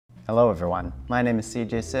Hello everyone, my name is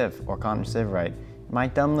CJ Civ, or Connor Civrite. My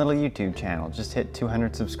dumb little YouTube channel just hit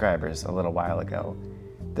 200 subscribers a little while ago.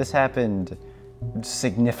 This happened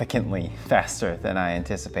significantly faster than I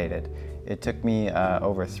anticipated. It took me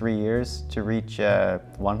over 3 years to reach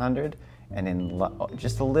 100, and in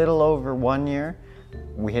just a little over 1 year,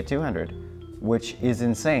 we hit 200, which is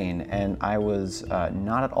insane, and I was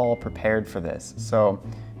not at all prepared for this. So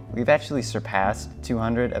we've actually surpassed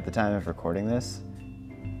 200 at the time of recording this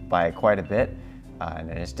by quite a bit,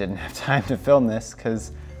 and I just didn't have time to film this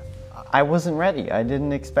because I wasn't ready. I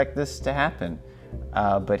didn't expect this to happen,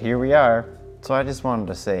 but here we are. So I just wanted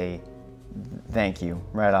to say thank you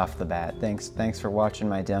right off the bat. Thanks for watching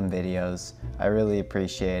my dumb videos. I really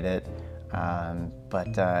appreciate it,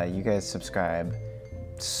 but you guys subscribe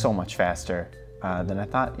so much faster than I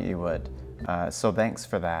thought you would. So thanks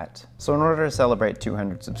for that. So in order to celebrate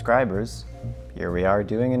 200 subscribers, here we are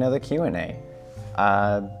doing another Q&A.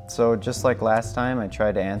 So just like last time, I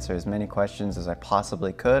tried to answer as many questions as I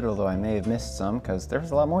possibly could, although I may have missed some because there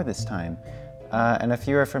was a lot more this time. And a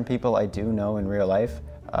few are from people I do know in real life,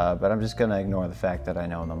 but I'm just gonna ignore the fact that I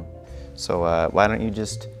know them. So why don't you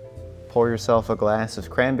just pour yourself a glass of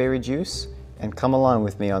cranberry juice and come along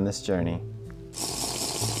with me on this journey.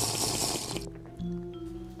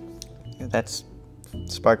 That's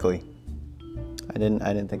sparkly. I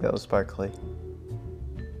didn't think that was sparkly.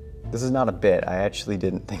 This is not a bit. I actually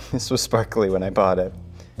didn't think this was sparkly when I bought it.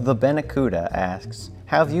 The Benacuda asks,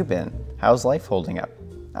 how have you been? How's life holding up?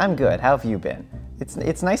 I'm good. How have you been?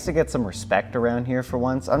 It's nice to get some respect around here for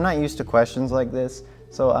once. I'm not used to questions like this,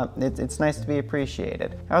 so it's nice to be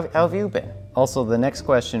appreciated. How have you been? Also, the next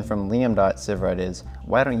question from Liam.Civrite is,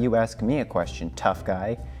 why don't you ask me a question, tough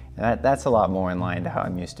guy? And that's a lot more in line to how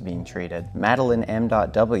I'm used to being treated. Madeline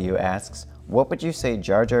M.W asks, what would you say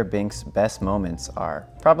Jar Jar Binks' best moments are?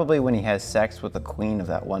 Probably when he has sex with the queen of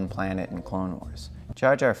that one planet in Clone Wars.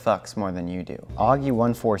 Jar Jar fucks more than you do.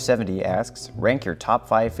 Augie1470 asks, rank your top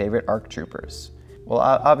 5 favorite ARC troopers. Well,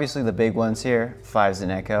 obviously the big ones here, Fives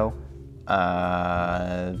and Echo.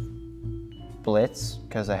 Blitz,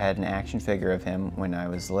 because I had an action figure of him when I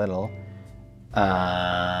was little.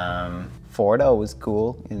 Fordo was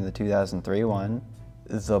cool in the 2003 one.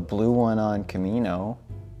 The blue one on Camino.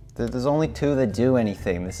 There's only 2 that do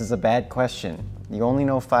anything. This is a bad question. You only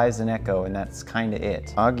know Fives and Echo, and that's kinda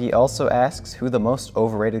it. Augie also asks who the most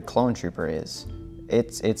overrated clone trooper is.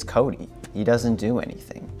 It's Cody. He doesn't do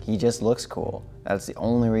anything. He just looks cool. That's the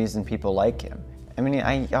only reason people like him. I mean,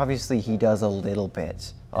 obviously he does a little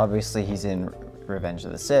bit. Obviously he's in Revenge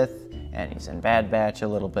of the Sith, and he's in Bad Batch a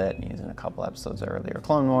little bit, and he's in a couple episodes of earlier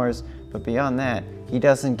Clone Wars, but beyond that, he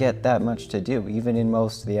doesn't get that much to do. Even in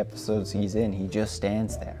most of the episodes he's in, he just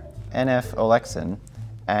stands there. NF Olexin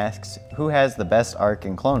asks, who has the best arc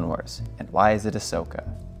in Clone Wars, and why is it Ahsoka?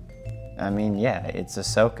 I mean, yeah, it's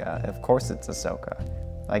Ahsoka. Of course it's Ahsoka.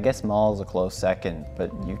 I guess Maul's a close second, but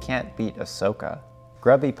you can't beat Ahsoka.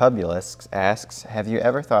 Grubby Publisk asks, have you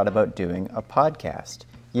ever thought about doing a podcast?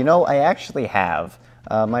 You know, I actually have.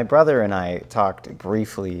 My brother and I talked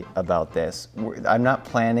briefly about this. I'm not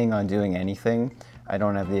planning on doing anything. I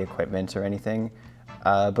don't have the equipment or anything.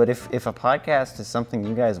 But if a podcast is something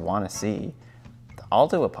you guys want to see, I'll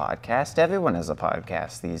do a podcast. Everyone has a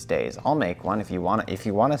podcast these days. I'll make one if you want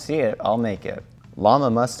to see it, I'll make it. Llama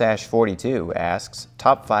Mustache 42 asks,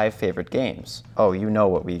 top 5 favorite games. Oh, you know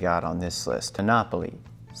what we got on this list. Monopoly,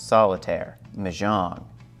 Solitaire, Mahjong,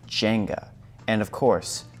 Jenga, and of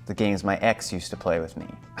course, the games my ex used to play with me.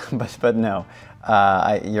 but no,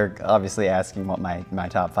 you're obviously asking what my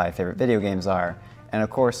top 5 favorite video games are. And of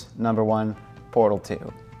course, number 1, Portal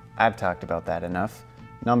 2. I've talked about that enough.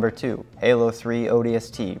 Number 2, Halo 3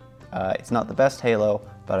 ODST. It's not the best Halo,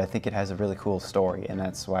 but I think it has a really cool story, and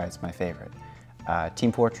that's why it's my favorite.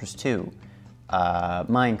 Team Fortress 2,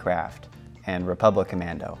 Minecraft, and Republic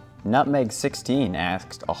Commando. Nutmeg 16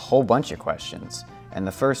 asked a whole bunch of questions, and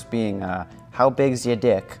the first being, how big's your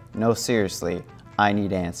dick? No, seriously, I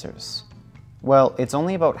need answers. Well, it's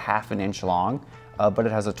only about ½ an inch long, but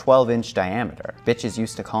it has a 12-inch diameter. Bitches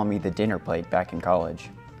used to call me the dinner plate back in college.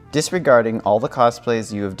 Disregarding all the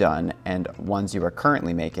cosplays you have done and ones you are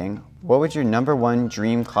currently making, what would your #1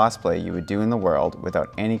 dream cosplay you would do in the world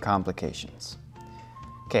without any complications?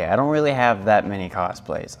 Okay, I don't really have that many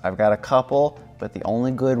cosplays. I've got a couple, but the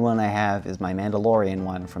only good one I have is my Mandalorian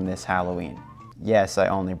one from this Halloween. Yes, I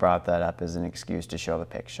only brought that up as an excuse to show the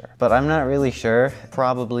picture. But I'm not really sure.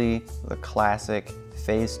 Probably the classic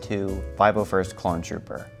Phase 2 501st Clone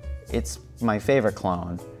Trooper. It's my favorite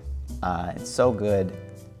clone. It's so good,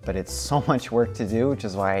 but it's so much work to do, which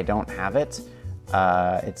is why I don't have it.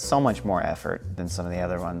 It's so much more effort than some of the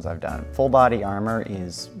other ones I've done. Full body armor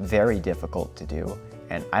is very difficult to do,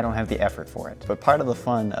 and I don't have the effort for it. But part of the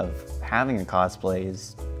fun of having a cosplay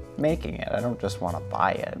is making it. I don't just want to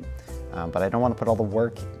buy it, but I don't want to put all the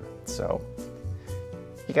work in. So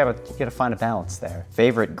you gotta find a balance there.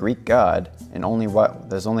 Favorite Greek god, and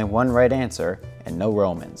there's only one right answer, and no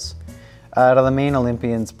Romans. Out of the main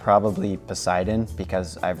Olympians, probably Poseidon,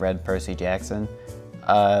 because I've read Percy Jackson.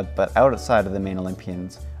 But outside of the main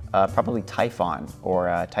Olympians, probably Typhon,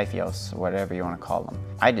 or Typhios, whatever you want to call him.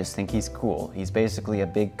 I just think he's cool. He's basically a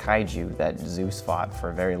big kaiju that Zeus fought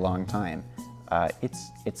for a very long time.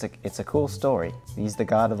 It's a cool story. He's the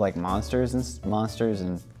god of like monsters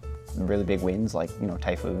and really big winds, like, you know,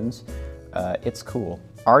 typhoons. It's cool.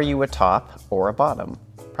 Are you a top or a bottom?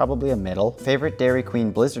 Probably a middle. Favorite Dairy Queen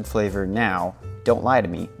Blizzard flavor now? Don't lie to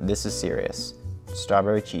me, this is serious.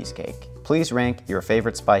 Strawberry cheesecake. Please rank your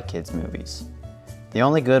favorite Spy Kids movies. The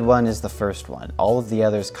only good one is the first one. All of the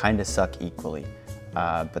others kinda suck equally.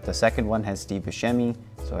 But the second one has Steve Buscemi,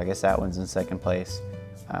 so I guess that one's in second place.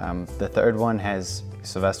 The third one has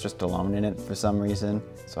Sylvester Stallone in it for some reason,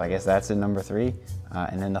 so I guess that's in number 3.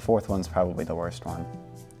 And then the fourth one's probably the worst one.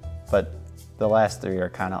 But the last 3 are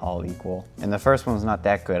kind of all equal. And the first one's not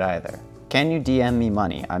that good either. Can you DM me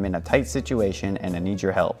money? I'm in a tight situation and I need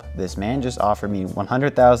your help. This man just offered me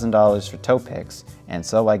 $100,000 for toe pics, and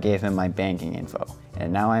so I gave him my banking info.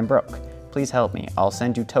 And now I'm broke. Please help me. I'll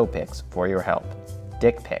send you toe pics for your help.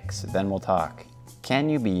 Dick pics, then we'll talk. Can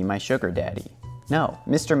you be my sugar daddy? No.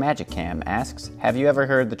 Mr. Magic Cam asks, have you ever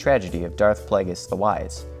heard the tragedy of Darth Plagueis the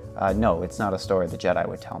Wise? No, it's not a story the Jedi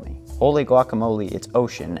would tell me. Holy Guacamole, it's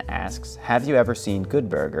Ocean asks, have you ever seen Good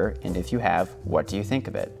Burger? And if you have, what do you think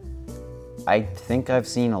of it? I think I've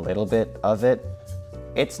seen a little bit of it.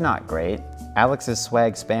 It's not great. Alex's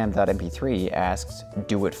swag spam.mp3 asks,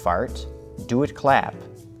 do it fart? Do it clap?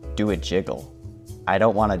 Do it jiggle? I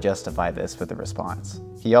don't want to justify this with a response.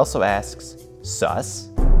 He also asks, sus?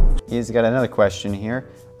 He's got another question here.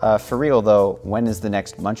 For real though, when is the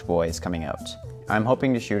next Munch Boys coming out? I'm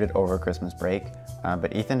hoping to shoot it over Christmas break,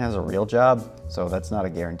 but Ethan has a real job, so that's not a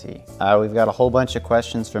guarantee. We've got a whole bunch of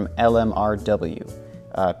questions from LMRW.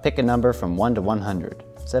 Pick a number from 1 to 100.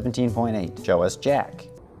 17.8. Show us Jack.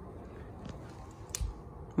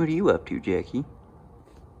 What are you up to, Jackie?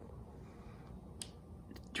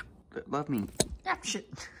 Love me. Ah, shit.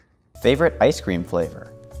 Favorite ice cream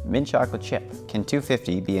flavor? Mint chocolate chip. Can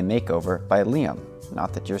 250 be a makeover by Liam?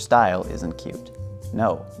 Not that your style isn't cute.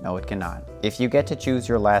 No, it cannot. If you get to choose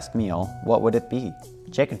your last meal, what would it be?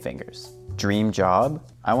 Chicken fingers. Dream job?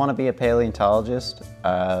 I want to be a paleontologist.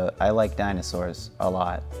 I like dinosaurs a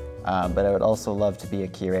lot, but I would also love to be a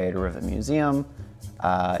curator of a museum,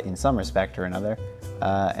 in some respect or another.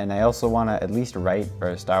 And I also want to at least write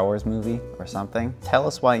for a Star Wars movie or something. Tell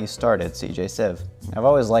us why you started CJ Civ. I've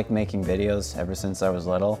always liked making videos ever since I was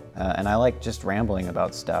little, and I like just rambling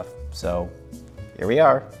about stuff, so here we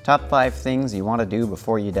are. Top 5 things you want to do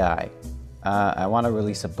before you die. I want to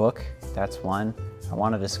release a book, that's one. I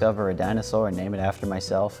want to discover a dinosaur and name it after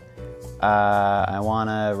myself. I want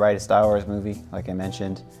to write a Star Wars movie, like I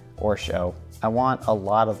mentioned, or show. I want a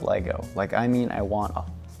lot of Lego. I want a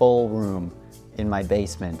full room in my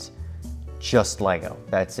basement, just Lego.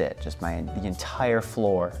 That's it. The entire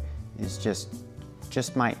floor is just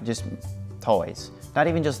toys. Not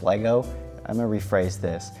even just Lego. I'm gonna rephrase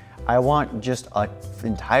this. I want just an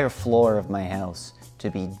entire floor of my house to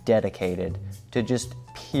be dedicated to just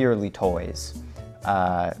purely toys.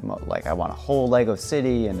 I want a whole Lego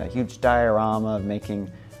city and a huge diorama of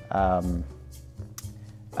making some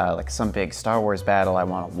big Star Wars battle. I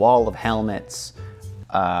want a wall of helmets.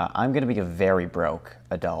 I'm gonna be a very broke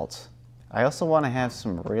adult. I also want to have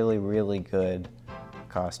some really, really good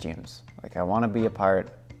costumes. I want to be a part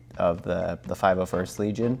of the 501st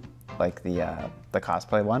Legion, like the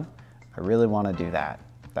cosplay one. I really want to do that.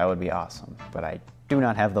 That would be awesome, but I do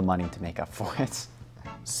not have the money to make up for it.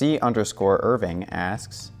 C_Irving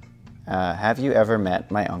asks, have you ever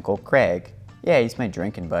met my Uncle Craig? Yeah, he's my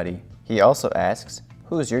drinking buddy. He also asks,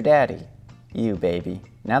 who's your daddy? You, baby.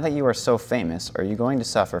 Now that you are so famous, are you going to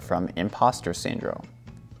suffer from imposter syndrome?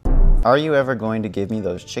 Are you ever going to give me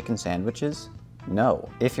those chicken sandwiches? No.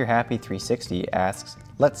 If You're Happy 360 asks,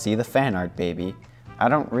 let's see the fan art, baby. I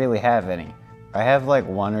don't really have any. I have like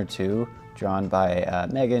 1 or 2 drawn by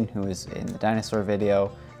Megan, who is in the dinosaur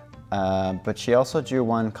video, but she also drew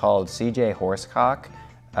one called CJ Horsecock,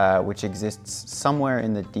 which exists somewhere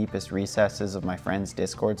in the deepest recesses of my friend's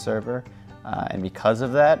Discord server, and because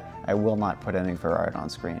of that, I will not put any of her art on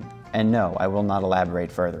screen. And no, I will not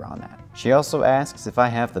elaborate further on that. She also asks if I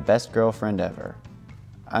have the best girlfriend ever.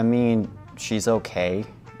 I mean, she's okay.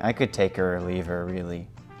 I could take her or leave her, really.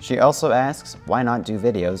 She also asks, why not do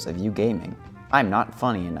videos of you gaming? I'm not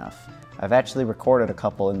funny enough. I've actually recorded a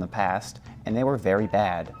couple in the past, and they were very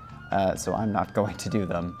bad, so I'm not going to do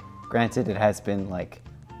them. Granted, it has been like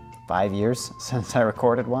 5 years since I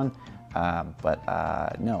recorded one,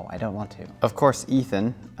 but no, I don't want to. Of course,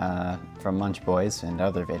 Ethan from Munch Boys and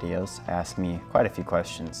other videos asked me quite a few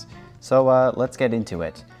questions. So let's get into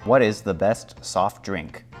it. What is the best soft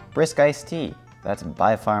drink? Brisk iced tea. That's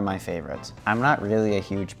by far my favorite. I'm not really a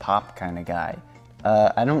huge pop kind of guy.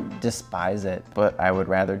 I don't despise it, but I would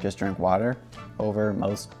rather just drink water over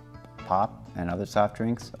most pop and other soft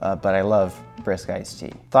drinks. But I love brisk iced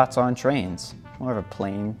tea. Thoughts on trains? More of a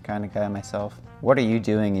plain kind of guy myself. What are you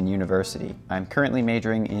doing in university? I'm currently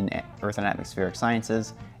majoring in Earth and Atmospheric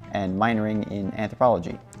Sciences and minoring in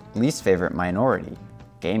Anthropology. Least favorite minority?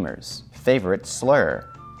 Gamers. Favorite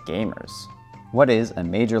slur? Gamers. What is a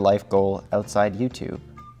major life goal outside YouTube?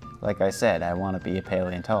 Like I said, I want to be a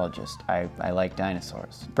paleontologist. I like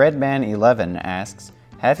dinosaurs. Breadman11 asks,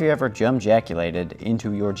 have you ever jumjaculated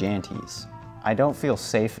into your janties? I don't feel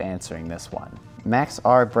safe answering this one. Max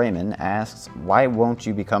R. Brayman asks, why won't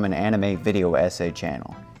you become an anime video essay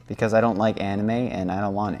channel? Because I don't like anime and I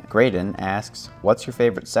don't want it. Graydon asks, what's your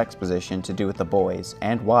favorite sex position to do with the boys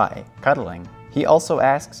and why? Cuddling. He also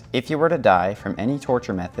asks, if you were to die from any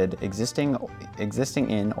torture method existing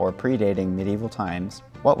in or predating medieval times,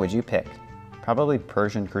 what would you pick? Probably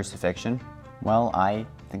Persian crucifixion. Well, I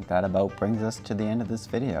think that about brings us to the end of this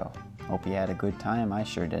video. Hope you had a good time, I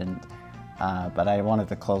sure didn't. But I wanted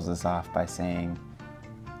to close this off by saying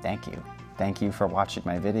thank you. Thank you for watching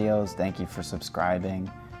my videos, thank you for subscribing,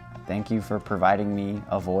 thank you for providing me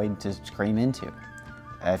a void to scream into.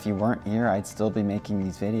 If you weren't here, I'd still be making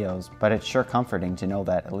these videos, but it's sure comforting to know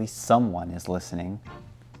that at least someone is listening,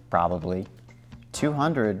 probably.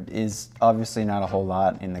 200 is obviously not a whole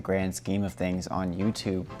lot in the grand scheme of things on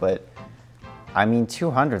YouTube, but I mean,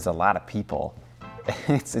 200 is a lot of people.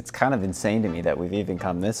 It's kind of insane to me that we've even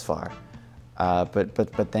come this far. But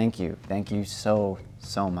thank you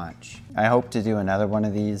so much. I hope to do another one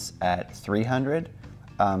of these at 300,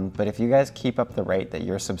 but if you guys keep up the rate that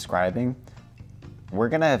you're subscribing, we're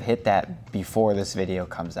gonna have hit that before this video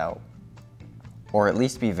comes out, or at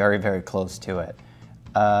least be very, very close to it.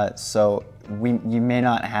 So you may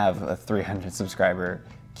not have a 300 subscriber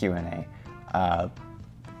Q&A,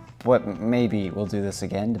 but maybe we'll do this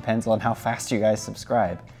again, depends on how fast you guys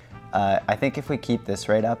subscribe. I think if we keep this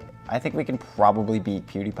rate up, I think we can probably beat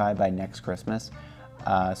PewDiePie by next Christmas.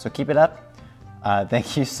 So keep it up.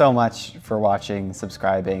 Thank you so much for watching,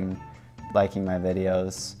 subscribing, liking my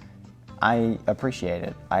videos. I appreciate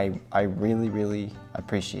it. I really, really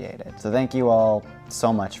appreciate it. So thank you all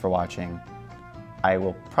so much for watching. I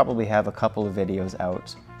will probably have a couple of videos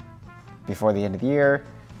out before the end of the year.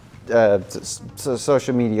 So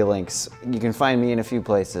social media links. You can find me in a few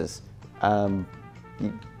places.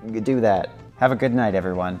 You do that. Have a good night,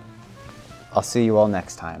 everyone. I'll see you all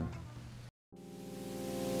next time.